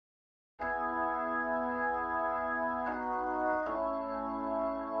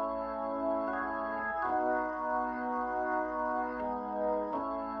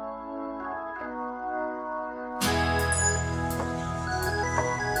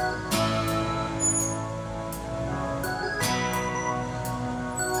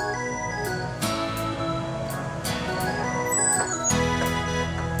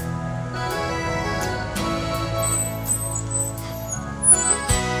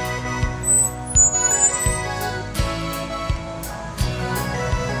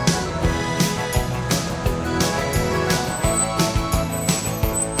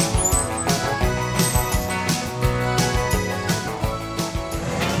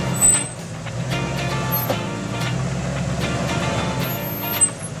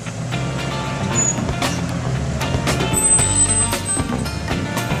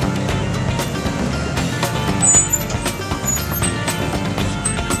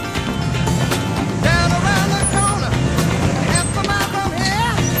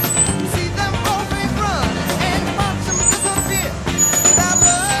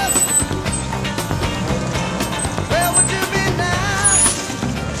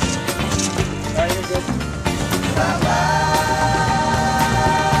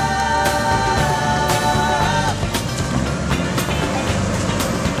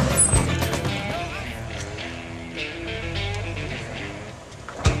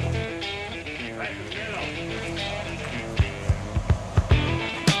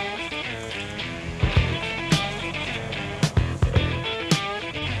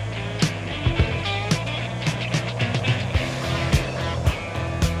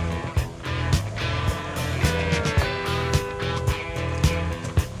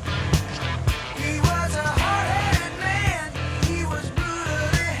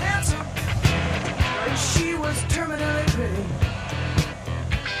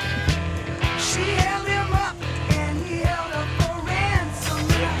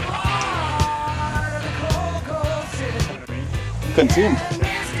couldn't see him.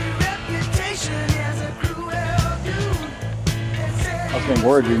 I was getting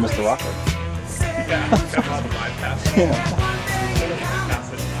worried we missed the rocket. Yeah, come on the bypass. Yeah.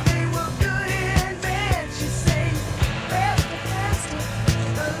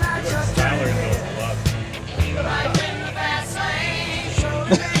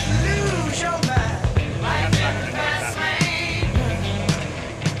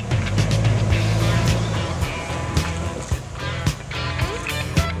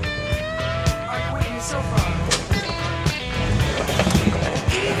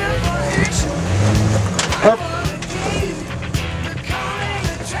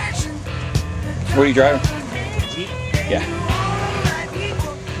 What are you driving? Yeah.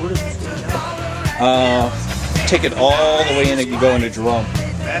 Take it all the way in and you go into Jerome.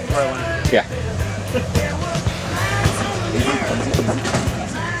 That's where I went. Yeah.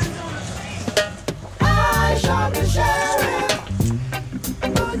 I shot the sheriff,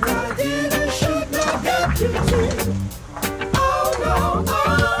 but I didn't shoot no deputy. Oh no,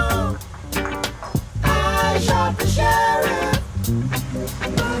 oh. I shot the sheriff,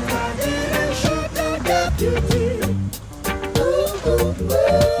 but I didn't shoot no deputy. Ooh, ooh,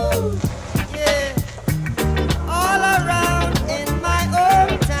 ooh. Yeah. All around in my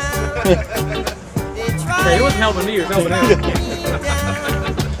old town. Hey, he wasn't helping me, he was helping him.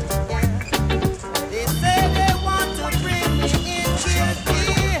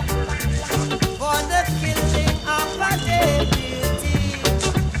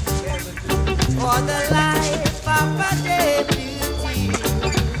 For the life of a deputy,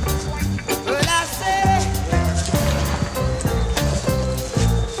 but I say,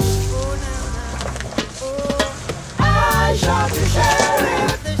 oh no, I shot the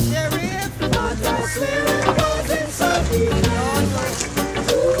sheriff, but I swear it wasn't something.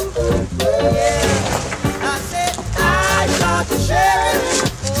 Yeah, I said I shot the sheriff,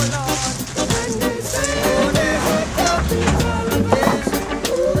 oh Lord, and they say, oh, there's a deputy.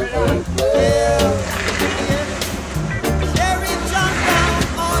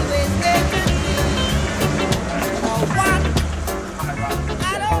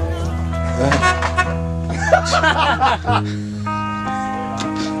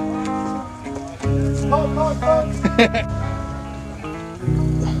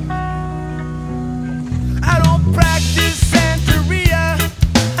 I don't practice Santeria.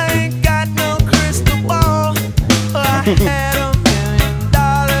 I ain't got no crystal ball. I had $1 million,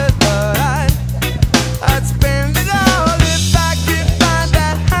 but I'd spend it all if I could find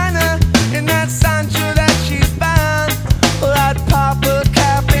that Hannah in that Sancho that she's bound. Well, I'd pop a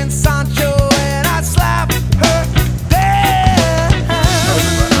cap in Sancho and I'd slap her down.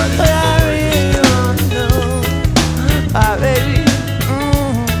 I really wanna know.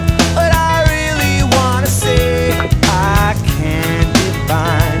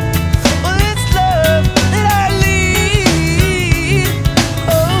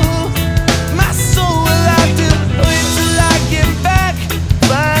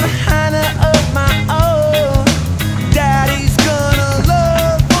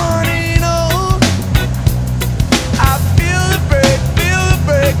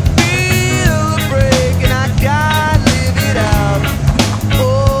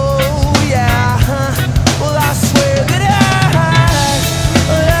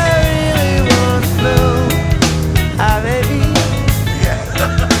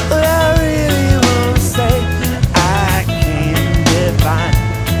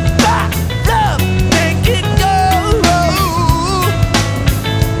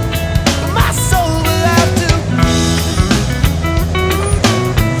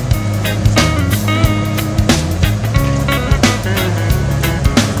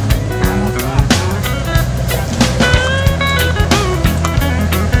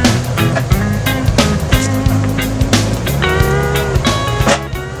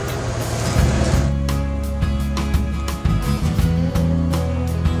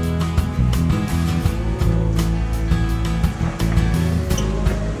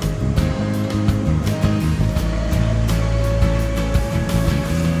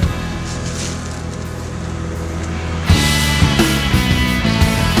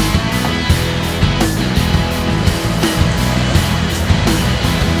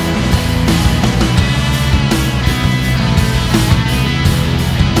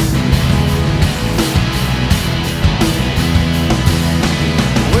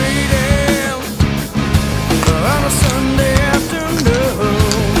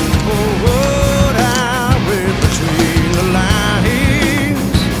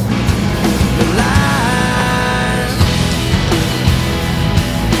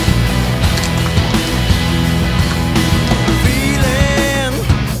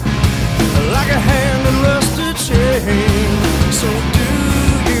 so do